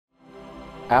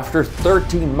After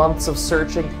 13 months of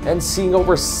searching and seeing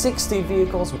over 60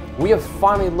 vehicles, we have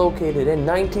finally located a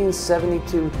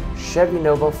 1972 Chevy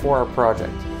Nova for our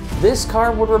project. This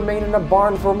car would remain in a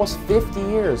barn for almost 50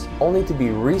 years, only to be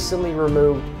recently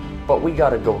removed, but we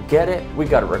gotta go get it, we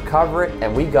gotta recover it,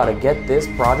 and we gotta get this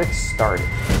project started.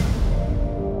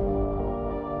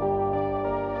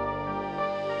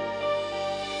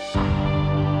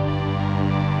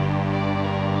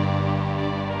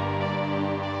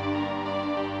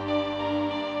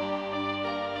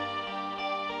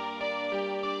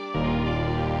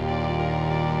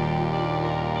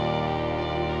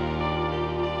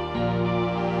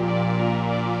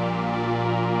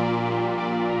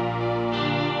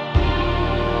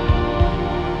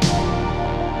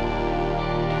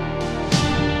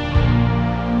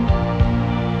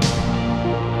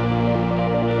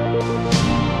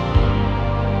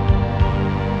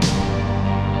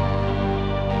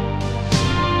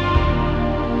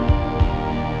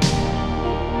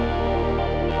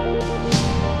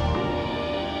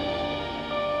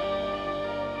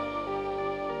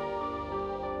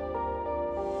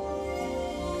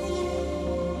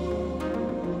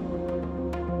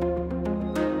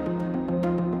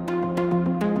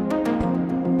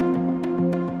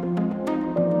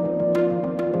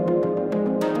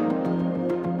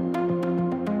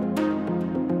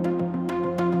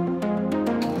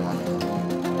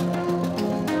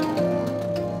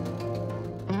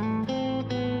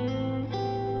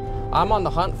 I'm on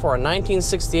the hunt for a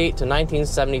 1968 to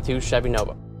 1972 Chevy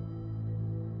Nova.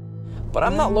 But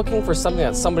I'm not looking for something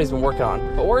that somebody's been working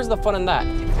on. But where's the fun in that?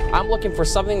 I'm looking for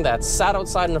something that's sat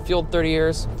outside in a field 30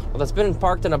 years, or that's been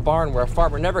parked in a barn where a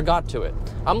farmer never got to it.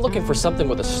 I'm looking for something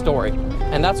with a story,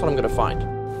 and that's what I'm gonna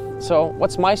find. So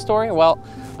what's my story? Well,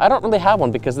 I don't really have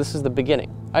one because this is the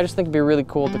beginning. I just think it'd be really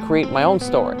cool to create my own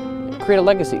story, create a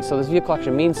legacy, so this vehicle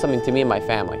actually means something to me and my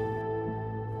family.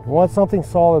 I want something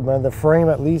solid, man. The frame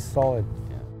at least solid.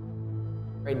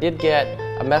 I did get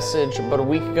a message about a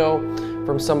week ago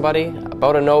from somebody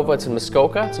about a Nova. It's in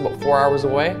Muskoka. It's about 4 hours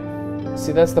away.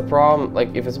 See, that's the problem.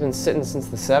 Like, if it's been sitting since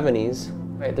the 70s,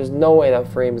 right, there's no way that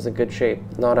frame is in good shape.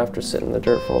 Not after sitting in the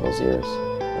dirt for all those years.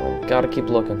 I gotta keep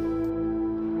looking.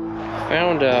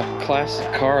 Found a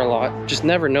classic car lot. Just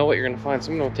never know what you're gonna find.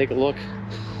 So I'm gonna take a look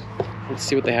and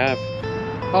see what they have.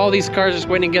 All these cars just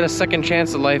waiting to get a second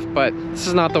chance at life, but this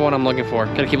is not the one I'm looking for.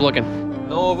 Gotta keep looking.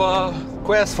 Nova,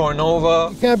 quest for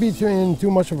Nova. You can't be in too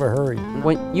much of a hurry.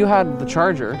 When you had the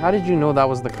Charger, how did you know that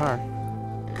was the car?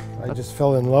 I just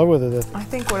fell in love with it. I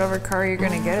think whatever car you're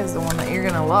gonna get is the one that you're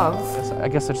gonna love. I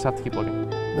guess I just have to keep looking.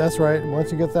 That's right.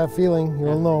 Once you get that feeling,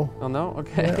 you'll know. Oh no?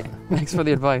 Okay. Yeah. Thanks for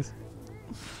the advice.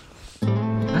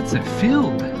 That's a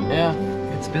field. Yeah.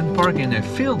 It's been parked in a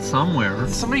field somewhere.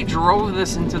 Somebody drove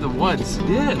this into the woods.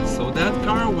 Yeah, so that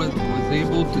car was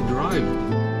able to drive.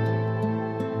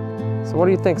 So what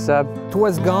do you think, Seb? It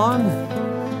was gone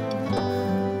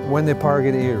when they parked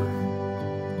it here.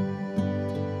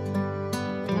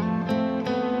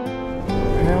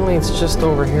 Apparently it's just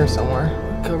over here somewhere.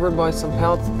 Covered by some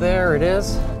pallets. There it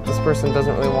is. This person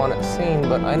doesn't really want it seen,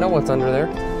 but I know what's under there.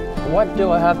 What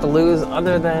do I have to lose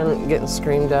other than getting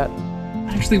screamed at?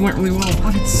 Actually went really well,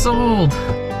 but it's sold.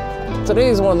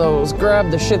 Today's one of those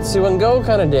grab the Shih Tzu and go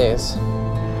kind of days.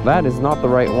 That is not the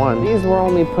right one. These were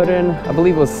only put in, I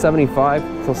believe it was 75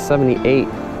 till 78.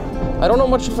 I don't know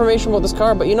much information about this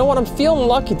car, but you know what? I'm feeling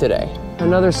lucky today.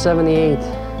 Another 78.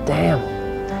 Damn.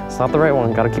 It's not the right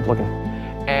one. Gotta keep looking.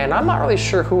 And I'm not really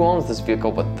sure who owns this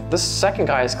vehicle, but this second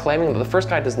guy is claiming that the first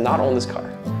guy does not own this car.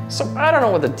 So I don't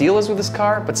know what the deal is with this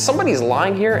car, but somebody's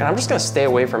lying here and I'm just gonna stay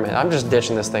away from it. I'm just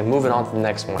ditching this thing, moving on to the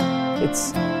next one.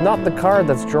 It's not the car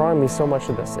that's drawing me so much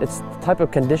to this. It's the type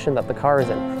of condition that the car is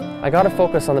in. I gotta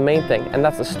focus on the main thing, and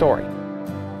that's the story.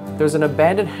 There's an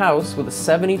abandoned house with a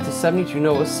 70 to 72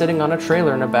 Nova sitting on a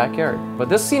trailer in a backyard. But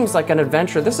this seems like an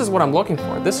adventure. This is what I'm looking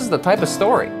for. This is the type of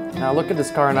story. Now look at this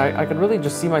car and I could really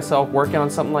just see myself working on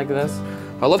something like this.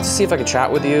 I'd love to see if I can chat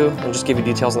with you and just give you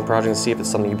details on the project and see if it's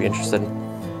something you'd be interested in.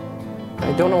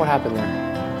 I don't know what happened there.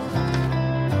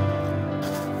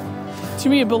 To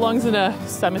me, it belongs in a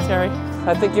cemetery.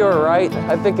 I think you were right.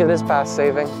 I think it is past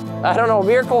saving. I don't know,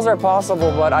 miracles are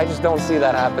possible, but I just don't see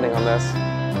that happening on this.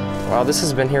 Wow, this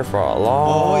has been here for a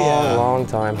long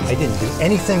time. I didn't do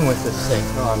anything with this thing.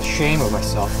 Oh, I'm ashamed of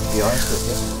myself, to be honest with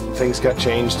you. Things got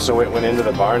changed, so it went into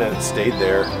the barn and it stayed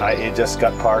there. It just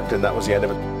got parked and that was the end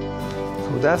of it.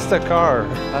 So that's the car.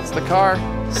 That's the car.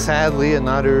 Sadly,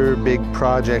 another big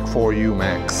project for you,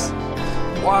 Max.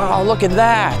 Wow, look at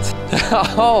that.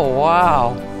 Oh, wow.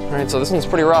 All right, so this one's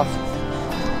pretty rough.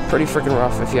 Pretty freaking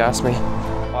rough, if you ask me.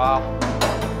 Wow.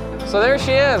 So there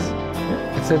she is.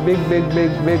 It's a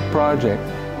big project.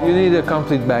 You need a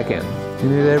complete back end. You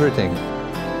need everything.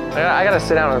 I gotta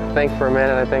sit down and think for a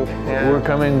minute, I think. Yeah. We're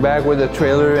coming back with the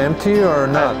trailer empty or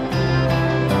not?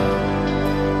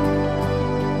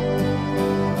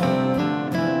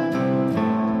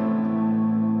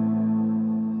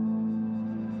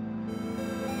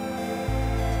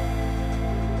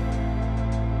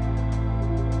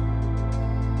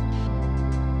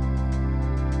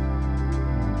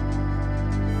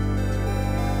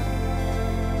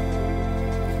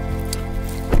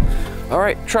 All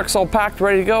right, truck's all packed,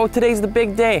 ready to go. Today's the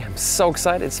big day. I'm so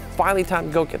excited. It's finally time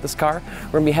to go get this car.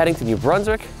 We're gonna be heading to New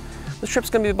Brunswick. This trip's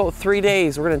gonna be about 3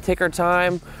 days. We're gonna take our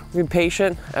time, we're gonna be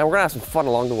patient, and we're gonna have some fun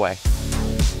along the way.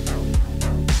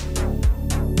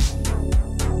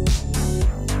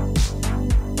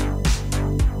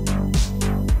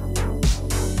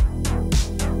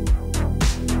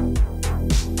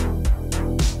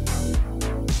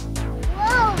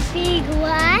 Whoa, big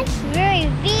one. Very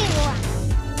big one.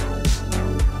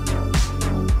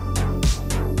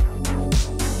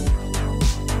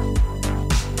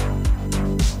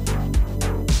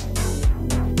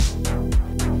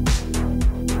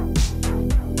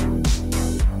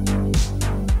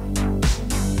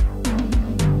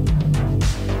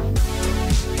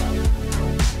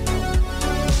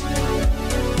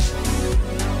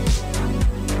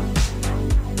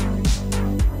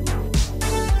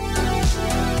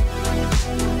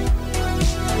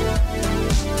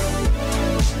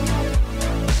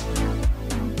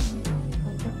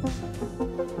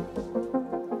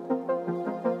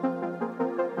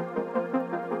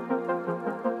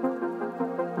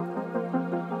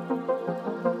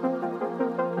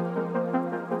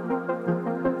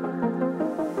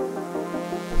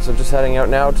 So just heading out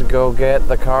now to go get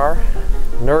the car.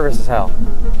 Nervous as hell.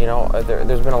 You know,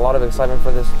 there's been a lot of excitement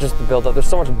for this, just the build up. There's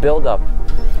so much build up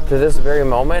to this very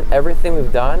moment. Everything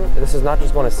we've done, this is not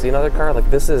just going to see another car, like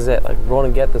this is it. Like we're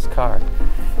going to get this car.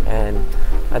 And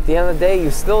at the end of the day, you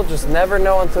still just never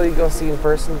know until you go see in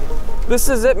person. This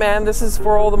is it, man. This is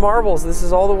for all the marbles. This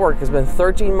is all the work. It's been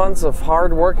 13 months of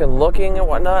hard work and looking and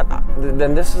whatnot.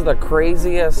 Then this is the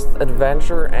craziest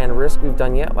adventure and risk we've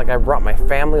done yet. Like I brought my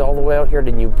family all the way out here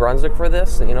to New Brunswick for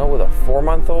this, you know, with a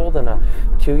 4-month-old and a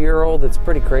 2-year-old. It's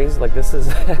pretty crazy. Like this is,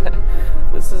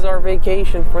 this is our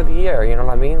vacation for the year, you know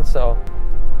what I mean? So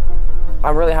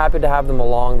I'm really happy to have them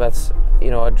along. That's, you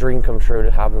know, a dream come true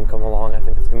to have them come along. I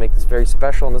think it's gonna make this very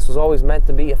special, and this was always meant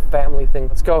to be a family thing.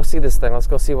 Let's go see this thing. Let's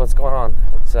go see what's going on.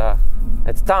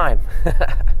 It's time.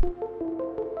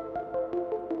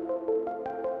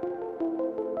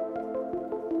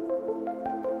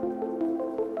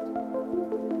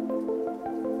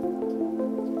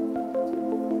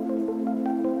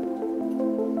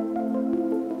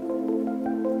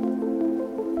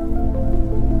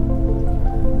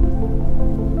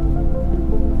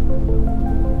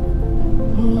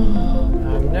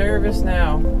 I'm nervous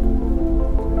now.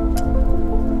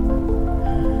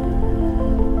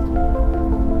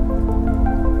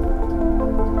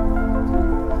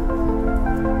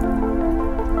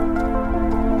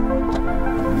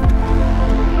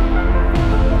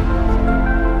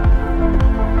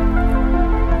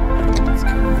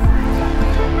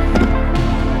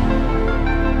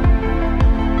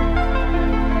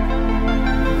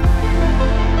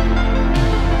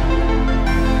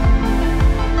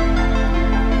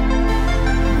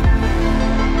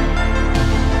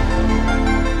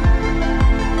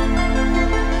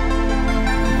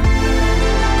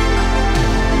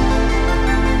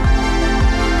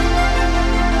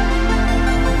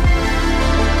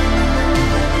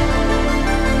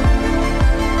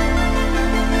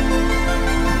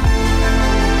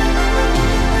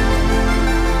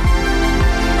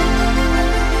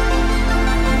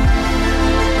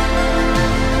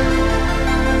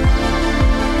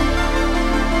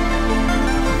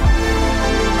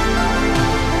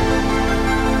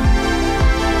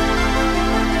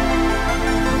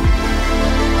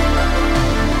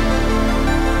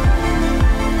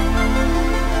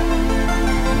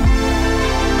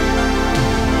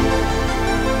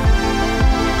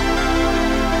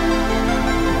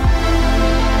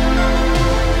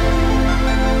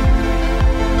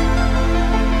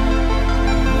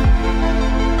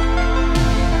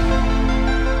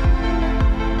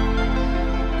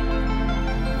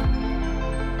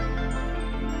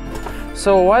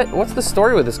 So what's the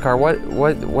story with this car?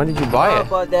 When did you buy it? I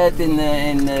bought that in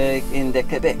the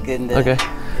Quebec. Okay.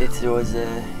 It was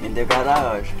in the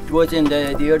garage. It was in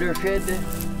the other shed.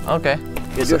 Okay.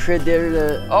 The other shed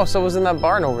there. Oh, so it was in that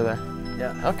barn over there?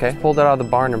 Yeah. Okay. Pulled it out of the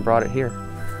barn and brought it here.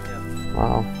 Yeah.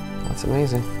 Wow, that's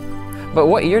amazing. But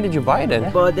what year did you buy it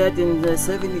in? Bought that in the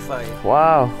 75.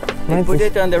 Wow. I put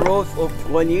it on the road for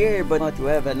 1 year, but not to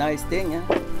have a nice thing,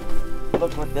 huh?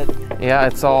 Look what that. Yeah,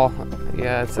 it's all,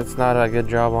 yeah, it's not a good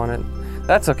job on it.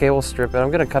 That's okay, we'll strip it.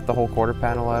 I'm gonna cut the whole quarter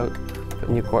panel out. Put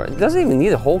new quarter. It doesn't even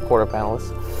need a whole quarter panel.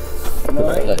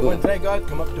 The ones I got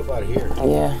come up to about here.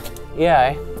 Yeah.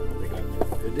 Yeah.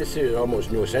 This is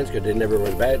almost no sense because it never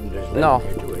was bad. And there's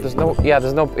there's no,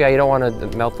 yeah, you don't want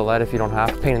to melt the lead if you don't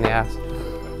have. Pain in the ass.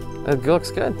 It looks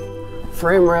good.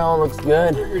 Frame rail looks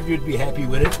good. I figured you'd be happy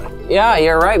with it. Yeah,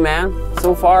 you're right, man.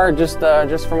 So far, just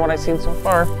from what I've seen so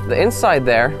far, the inside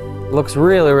there looks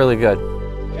really, really good.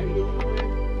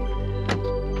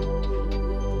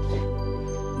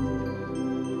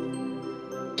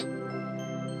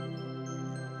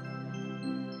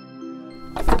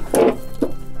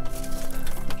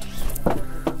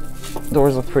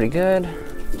 Doors look pretty good.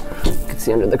 You can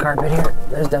see under the carpet here,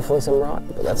 there's definitely some rot,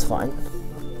 but that's fine.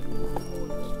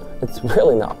 It's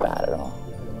really not bad at all.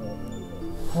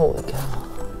 Holy cow.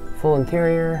 Full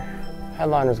interior.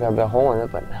 Headliner's got a bit of hole in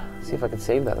it, but see if I can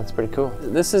save that. That's pretty cool.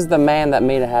 This is the man that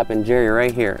made it happen, Gerry,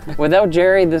 right here. Without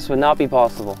Gerry, this would not be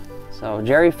possible. So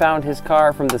Gerry found his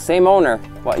car from the same owner.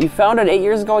 What, you found it 8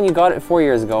 years ago and you got it 4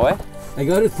 years ago, eh? I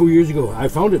got it 4 years ago. I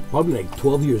found it probably like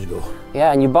 12 years ago.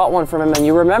 Yeah, and you bought one from him and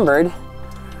you remembered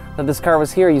that this car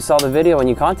was here. You saw the video and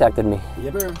you contacted me.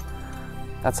 Yep.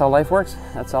 That's how life works.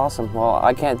 That's awesome. Well,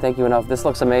 I can't thank you enough. This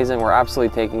looks amazing. We're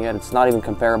absolutely taking it. It's not even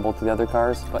comparable to the other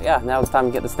cars. But yeah, now it's time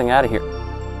to get this thing out of here.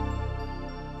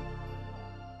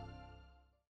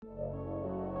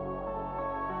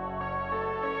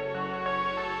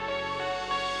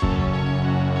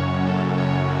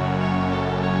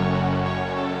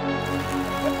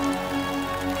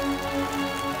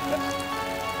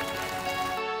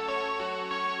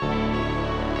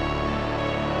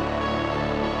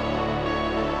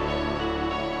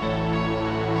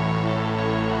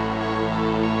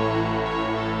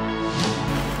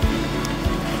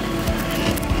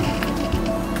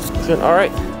 Good. All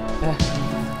right.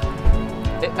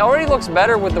 It already looks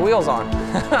better with the wheels on.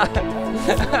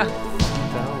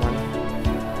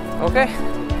 Okay.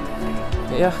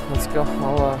 Yeah, let's go.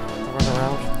 I'll run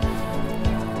around.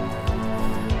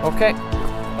 Okay.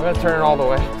 I'm gonna turn it all the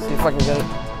way. See if I can get it.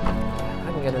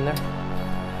 I can get in there.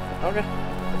 Okay.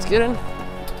 Let's get in.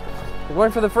 We're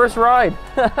going for the first ride.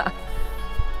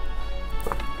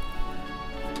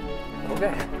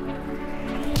 Okay.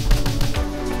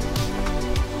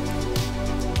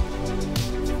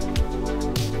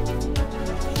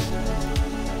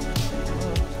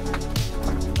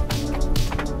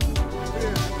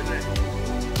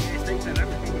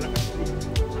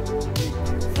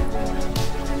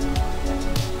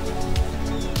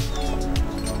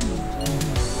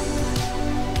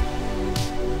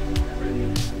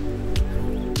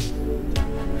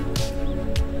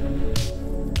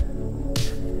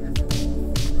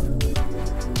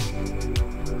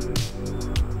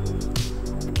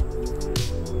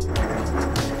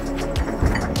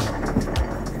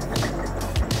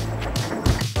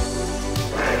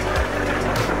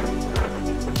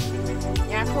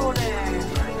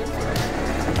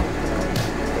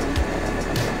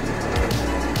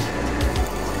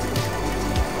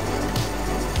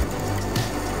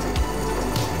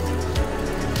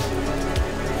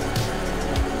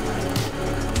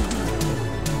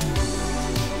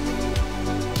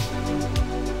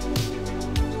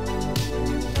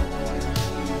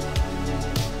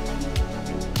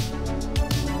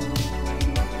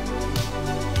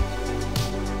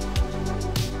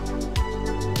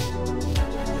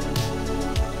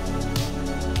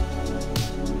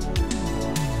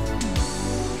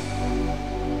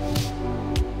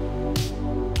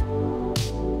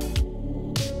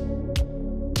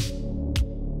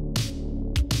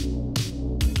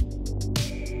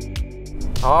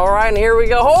 All right, and here we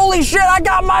go. Holy shit, I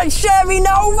got my Chevy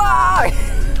Nova!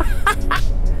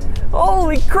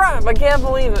 Holy crap, I can't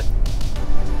believe it.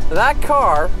 That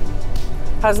car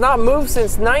has not moved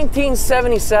since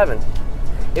 1977.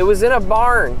 It was in a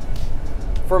barn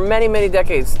for many, many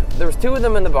decades. There was 2 of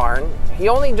them in the barn. He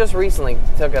only just recently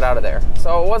took it out of there.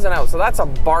 So it wasn't out, so that's a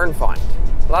barn find.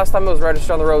 Last time it was registered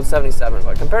on the road, 77.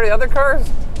 But compared to the other cars,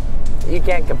 you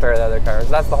can't compare the other cars.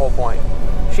 That's the whole point.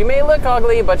 She may look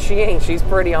ugly, but she ain't. She's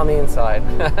pretty on the inside.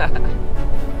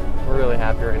 We're really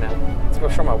happy right now. Let's go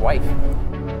show my wife.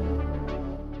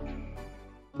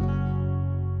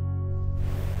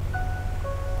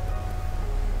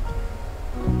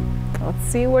 Let's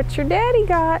see what your daddy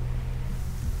got.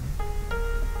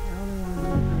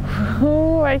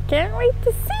 Oh, I can't wait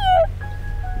to see it.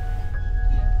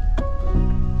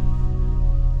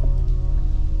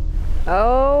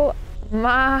 Oh,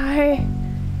 my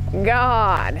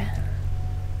God.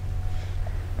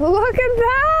 Look at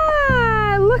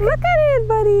that. Look at it,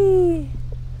 buddy.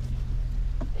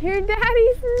 Your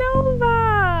daddy's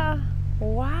Nova.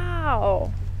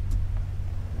 Wow.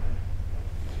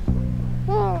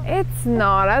 It's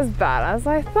not as bad as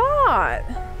I thought.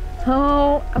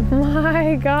 Oh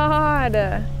my God.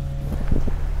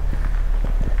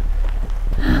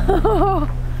 Oh,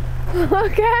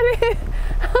 look at it.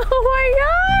 Oh my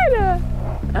God.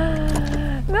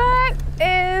 That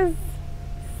is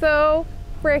so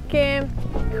freaking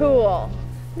cool.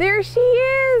 There she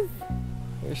is.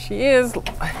 There she is.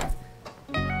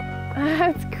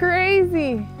 That's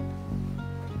crazy.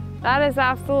 That is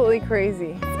absolutely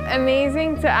crazy. It's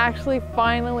amazing to actually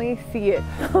finally see it.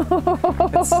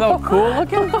 It's so cool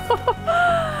looking.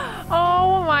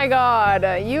 Oh my God.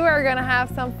 You are gonna have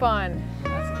some fun.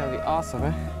 That's gonna be awesome,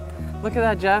 eh? Look at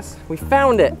that, Jess. We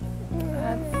found it.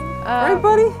 That's, right,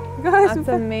 buddy? You guys, that's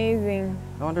amazing.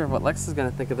 I wonder what Lex is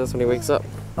gonna think of this when he wakes up.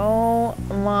 Oh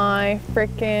my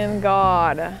freaking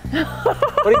God.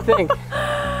 What do you think?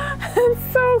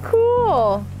 It's so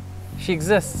cool. She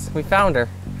exists. We found her.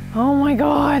 Oh my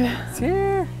God. It's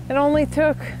here. It only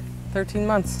took 13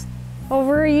 months.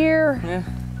 over a year. Yeah.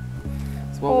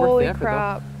 It's well Holy worth the effort,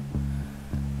 crap.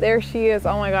 There she is.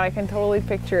 Oh my God, I can totally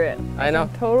picture it. I know.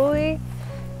 Can totally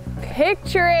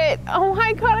picture it. Oh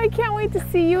my God, I can't wait to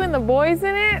see you and the boys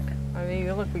in it. I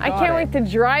mean, look, we I got can't it. wait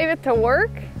to drive it to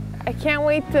work. I can't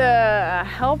wait to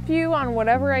help you on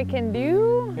whatever I can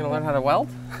do. You gonna learn how to weld?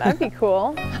 That'd be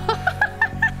cool.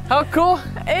 How cool?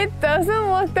 It doesn't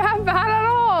look that bad at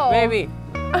all. Maybe.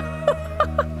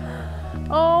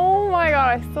 Oh my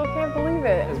God, I still can't believe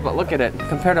it. But look at it.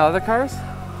 Compared to other cars.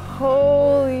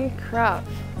 Holy crap.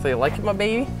 So you like it, my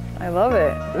baby? I love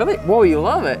it. Really? Whoa, you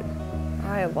love it.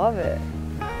 I love it.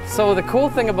 So the cool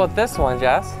thing about this one,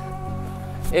 Jess,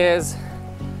 is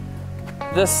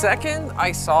the second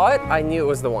I saw it, I knew it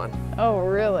was the one. Oh,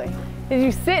 really? Did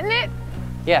you sit in it?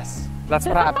 Yes, that's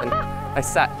what happened. I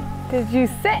sat. Did you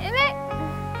sit in it?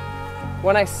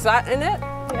 When I sat in it,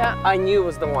 Yeah. I knew it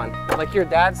was the one. Like your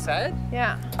dad said,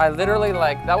 Yeah. I literally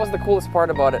that was the coolest part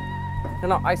about it. You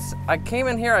know, I came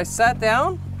in here, I sat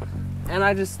down, and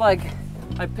I just I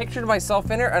pictured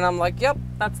myself in her, and I'm like, yep,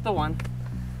 that's the one.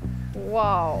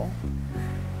 Wow.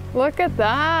 Look at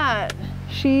that.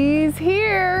 She's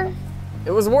here.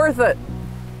 It was worth it.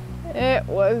 It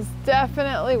was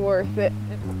definitely worth it.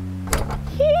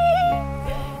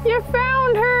 You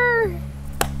found her.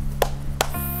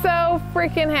 So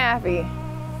freaking happy.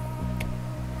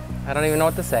 I don't even know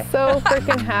what to say. So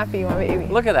freaking happy, my baby.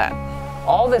 Look at that.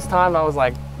 All this time I was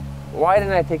like, why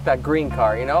didn't I take that green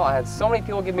car? You know, I had so many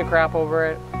people give me crap over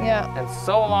it. Yeah. And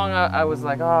so long I was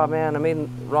like, oh man, I made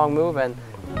the wrong move. And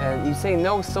you say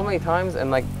no so many times,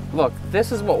 and look,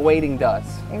 this is what waiting does.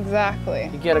 Exactly.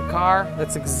 You get a car,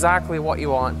 that's exactly what you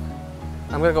want.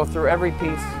 I'm gonna go through every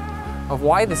piece of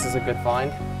why this is a good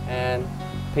find, and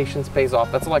patience pays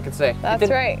off. That's all I can say. That's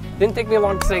right. Didn't take me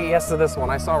long to say yes to this one.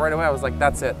 I saw it right away. I was like,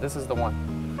 that's it. This is the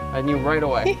one. I knew right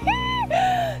away.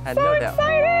 Had so no doubt.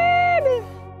 Excited!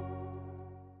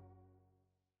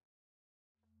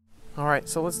 All right,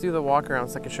 so let's do the walk around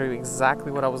so I can show you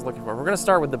exactly what I was looking for. We're gonna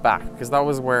start with the back because that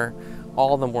was where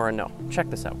all of them were a no. Check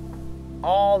this out.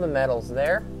 All the metal's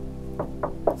there.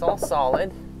 It's all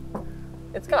solid.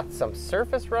 It's got some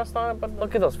surface rust on it, but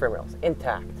look at those frame rails,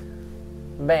 intact.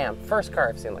 Bam, first car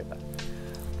I've seen like that.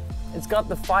 It's got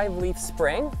the 5-leaf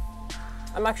spring.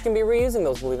 I'm actually gonna be reusing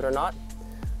those, believe it or not.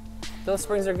 Those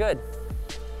springs are good.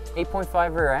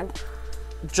 8.5 rear end.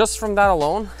 Just from that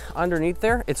alone, underneath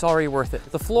there, it's already worth it.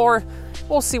 The floor,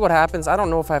 we'll see what happens. I don't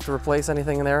know if I have to replace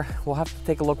anything in there. We'll have to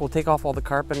take a look. We'll take off all the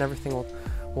carpet and everything.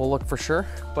 We'll look for sure,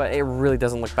 but it really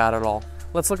doesn't look bad at all.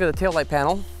 Let's look at the taillight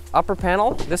panel. Upper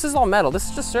panel, this is all metal. This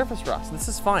is just surface rust. This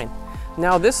is fine.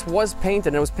 Now this was painted,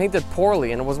 and it was painted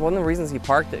poorly, and it was one of the reasons he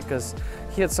parked it, because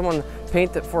he had someone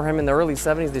paint it for him in the early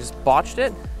 70s. They just botched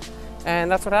it, and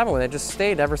that's what happened with it. It just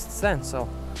stayed ever since then. So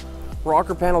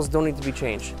rocker panels don't need to be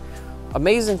changed.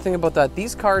 Amazing thing about that,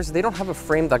 these cars, they don't have a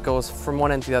frame that goes from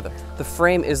one end to the other. The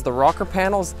frame is the rocker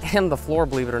panels and the floor,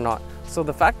 believe it or not. So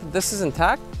the fact that this is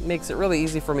intact makes it really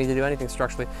easy for me to do anything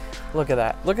structurally. Look at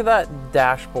that. Look at that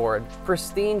dashboard.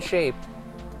 Pristine shape.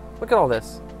 Look at all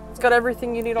this. It's got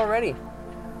everything you need already.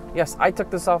 Yes, I took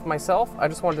this off myself. I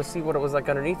just wanted to see what it was like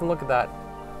underneath, and look at that.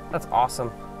 That's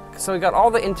awesome. So we got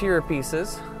all the interior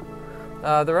pieces.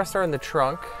 The rest are in the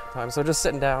trunk. So just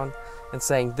sitting down and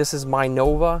saying, this is my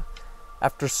Nova.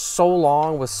 After so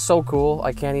long, was so cool.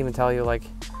 I can't even tell you, right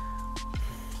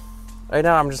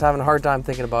now I'm just having a hard time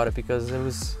thinking about it because it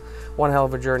was one hell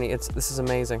of a journey. This is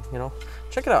amazing, you know.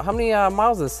 Check it out. How many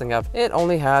miles does this thing have? It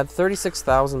only had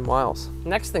 36,000 miles.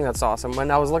 Next thing that's awesome, when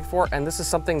I was looking for, and this is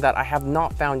something that I have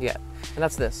not found yet, and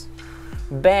that's this.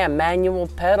 Bam, manual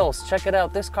pedals. Check it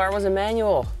out. This car was a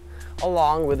manual,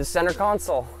 along with the center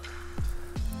console.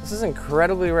 This is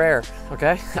incredibly rare,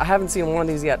 okay? I haven't seen one of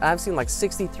these yet. I've seen like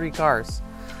 63 cars.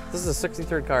 This is a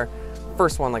 63rd car.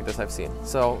 First one like this I've seen.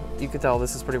 So you could tell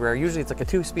this is pretty rare. Usually it's like a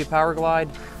 2-speed power glide,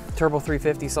 turbo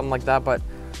 350, something like that, but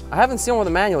I haven't seen one with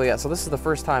a manual yet, so this is the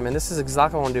first time, and this is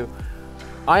exactly what I want to do.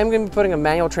 I am going to be putting a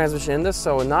manual transmission in this,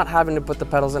 so not having to put the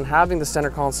pedals in, having the center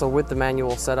console with the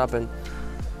manual set up and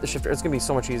the shifter, it's going to be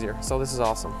so much easier. So this is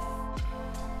awesome.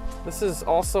 This is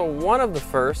also one of the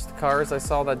first cars I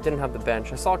saw that didn't have the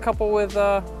bench. I saw a couple with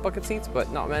bucket seats,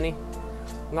 but not many.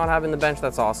 Not having the bench,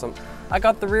 that's awesome. I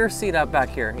got the rear seat up back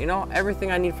here. You know,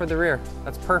 everything I need for the rear.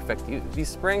 That's perfect. These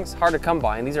springs, hard to come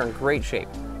by, and these are in great shape.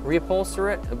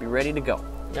 Reupholster it, it'll be ready to go.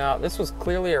 Now, this was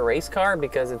clearly a race car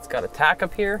because it's got a tack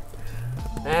up here,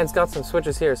 and it's got some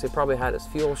switches here, so he probably had his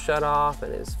fuel shut off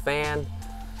and his fan.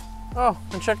 Oh,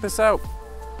 and check this out.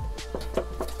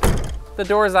 The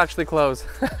door is actually closed.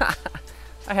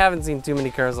 I haven't seen too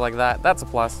many cars like that. That's a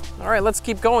plus. All right, let's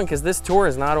keep going because this tour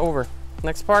is not over.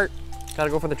 Next part, gotta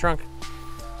go for the trunk.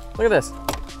 Look at this.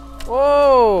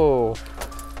 Whoa,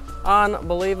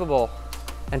 unbelievable.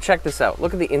 And check this out.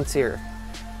 Look at the interior.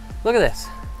 Look at this.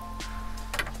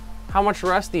 How much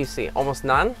rust do you see? Almost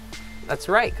none? That's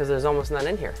right, because there's almost none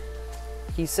in here.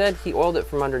 He said he oiled it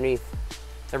from underneath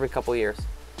every couple of years.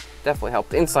 Definitely helped.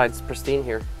 The inside's pristine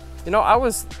here. You know, I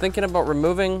was thinking about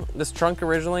removing this trunk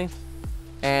originally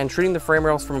and treating the frame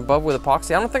rails from above with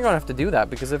epoxy. I don't think I'm gonna have to do that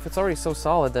because if it's already so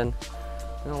solid, then,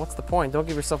 you know, what's the point? Don't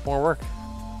give yourself more work.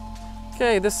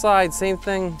 Okay, this side, same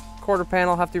thing. Quarter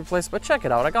panel have to be replaced, but check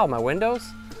it out. I got all my windows.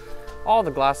 All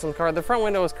the glass in the car. The front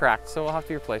window is cracked, so it'll have to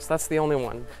be replaced. That's the only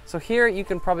one. So here you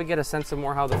can probably get a sense of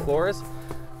more how the floor is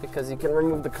because you can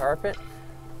remove the carpet.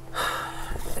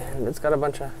 And it's got a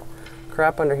bunch of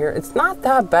crap under here. It's not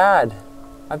that bad.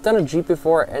 I've done a Jeep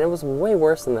before and it was way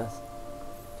worse than this.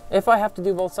 If I have to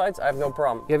do both sides, I have no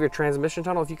problem. You have your transmission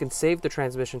tunnel. If you can save the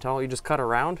transmission tunnel, you just cut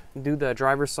around, do the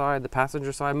driver's side, the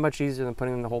passenger side, much easier than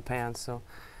putting in the whole pan. So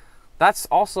that's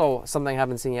also something I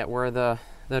haven't seen yet where the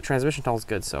transmission tunnel is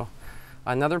good. So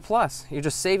another plus, you're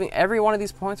just saving every one of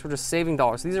these points. We're just saving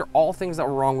dollars. These are all things that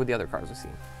were wrong with the other cars we've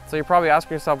seen. So you're probably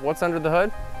asking yourself, what's under the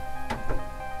hood?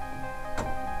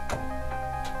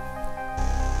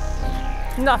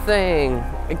 Nothing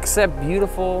except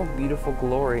beautiful, beautiful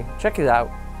glory. Check it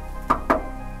out.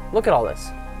 Look at all this.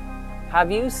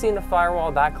 Have you seen a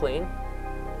firewall that clean?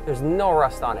 There's no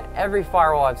rust on it. Every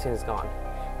firewall I've seen is gone.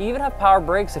 You even have power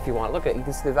brakes if you want. Look at, you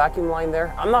can see the vacuum line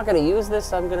there. I'm not gonna use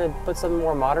this. I'm gonna put something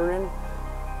more modern in.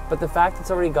 But the fact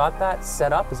it's already got that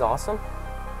set up is awesome.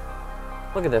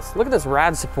 Look at this. Look at this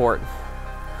rad support.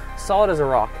 Solid as a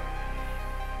rock.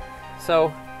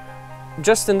 So,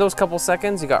 just in those couple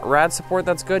seconds, you got rad support,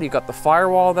 that's good. You got the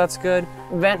firewall, that's good.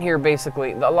 Vent here,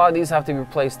 basically. A lot of these have to be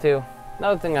replaced too.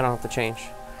 Another thing I don't have to change.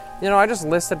 You know, I just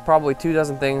listed probably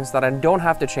 24 things that I don't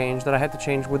have to change, that I had to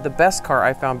change with the best car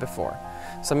I found before.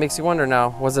 So it makes you wonder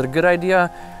now, was it a good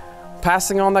idea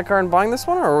passing on that car and buying this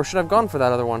one, or should I have gone for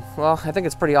that other one? Well, I think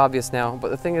it's pretty obvious now, but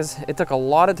the thing is, it took a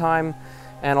lot of time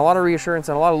and a lot of reassurance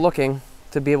and a lot of looking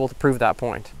to be able to prove that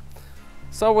point.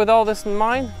 So with all this in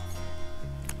mind,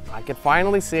 I can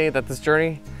finally say that this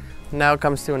journey now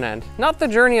comes to an end. Not the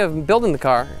journey of building the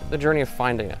car, the journey of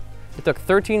finding it. It took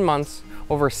 13 months,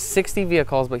 over 60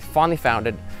 vehicles, but we finally found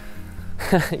it.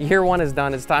 Year one is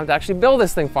done. It's time to actually build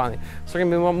this thing finally. So we're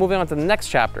gonna be moving on to the next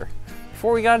chapter.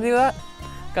 Before we gotta do that,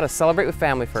 gotta celebrate with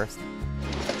family first.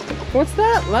 What's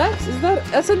that, Lex?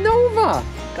 That's a Nova.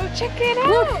 Go check it out.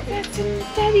 Look. That's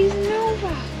Daddy's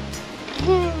Nova.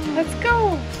 Let's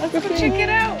go. Let's go check it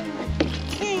out.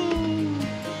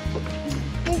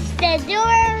 It's the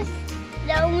doors,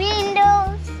 the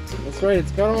windows. That's right,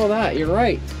 it's got all that. You're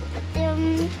right.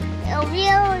 The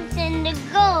wheels and the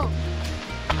gold.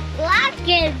 Look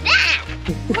at that!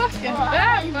 Look at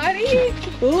that, buddy!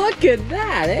 Look at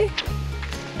that, eh?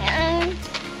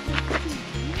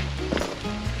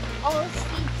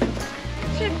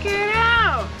 Check it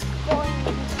out!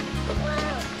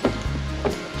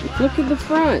 Look at the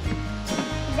front.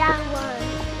 That one.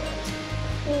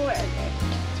 Where is it?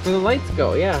 It's where the lights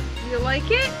go, yeah. You like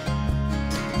it?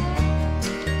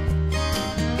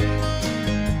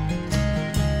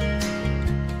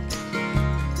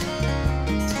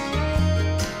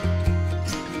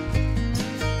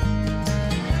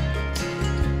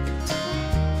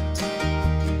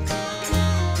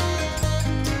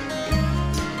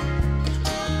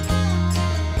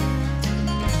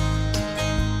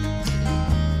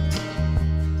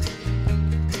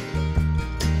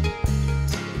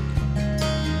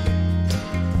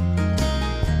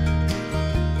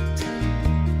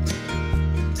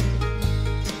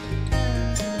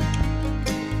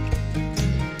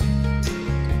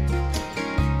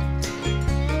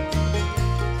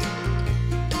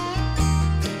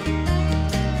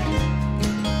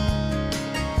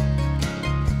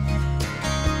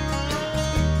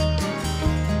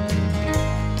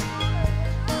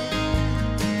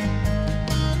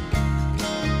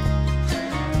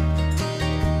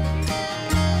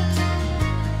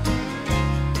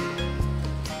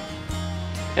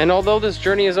 And although this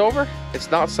journey is over, it's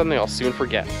not something I'll soon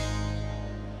forget.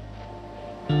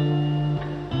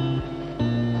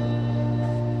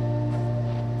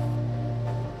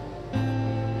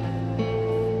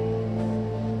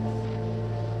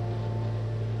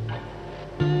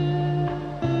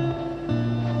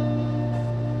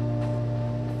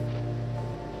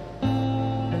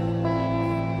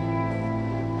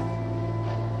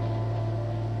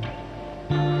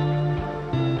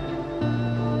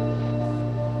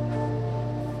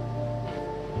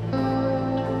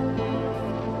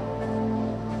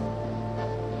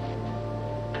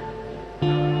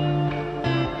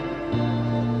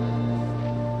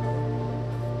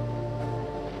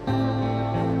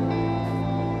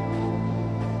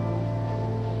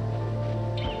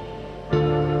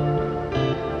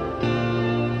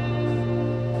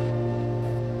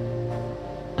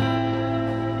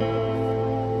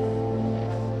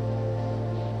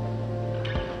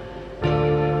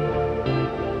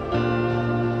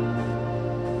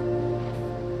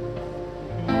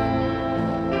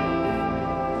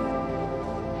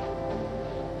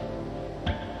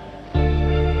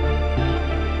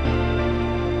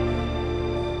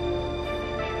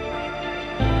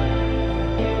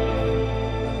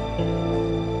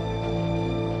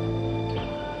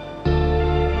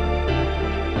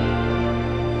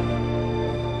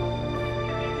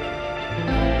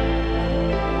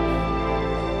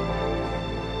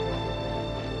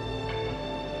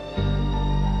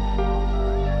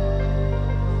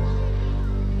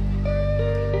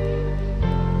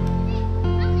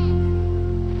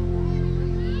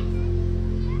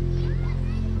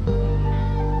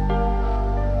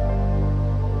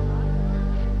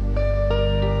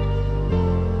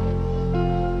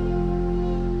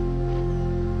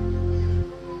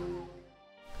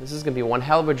 This is going to be one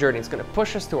hell of a journey. It's going to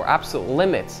push us to our absolute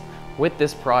limits with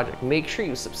this project. Make sure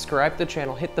you subscribe to the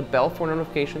channel, hit the bell for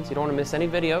notifications. You don't want to miss any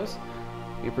videos.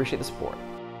 We appreciate the support.